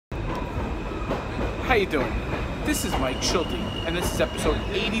How you doing? This is Mike Schulte, and this is episode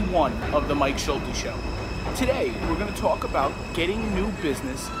 81 of The Mike Schulte Show. Today, we're going to talk about getting new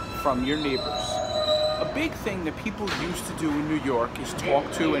business from your neighbors. A big thing that people used to do in New York is talk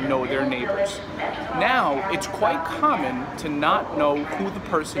to and know their neighbors. Now, it's quite common to not know who the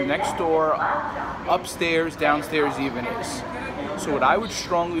person next door, upstairs, downstairs even is. So what I would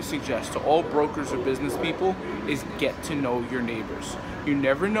strongly suggest to all brokers or business people is get to know your neighbors. You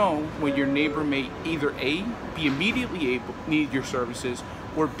never know when your neighbor may either A, be immediately able need your services,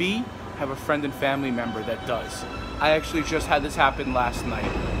 or B, have a friend and family member that does. I actually just had this happen last night.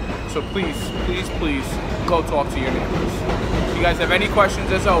 So please, go talk to your neighbors. If you guys have any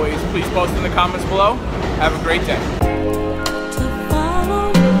questions, as always, please post in the comments below. Have a great day.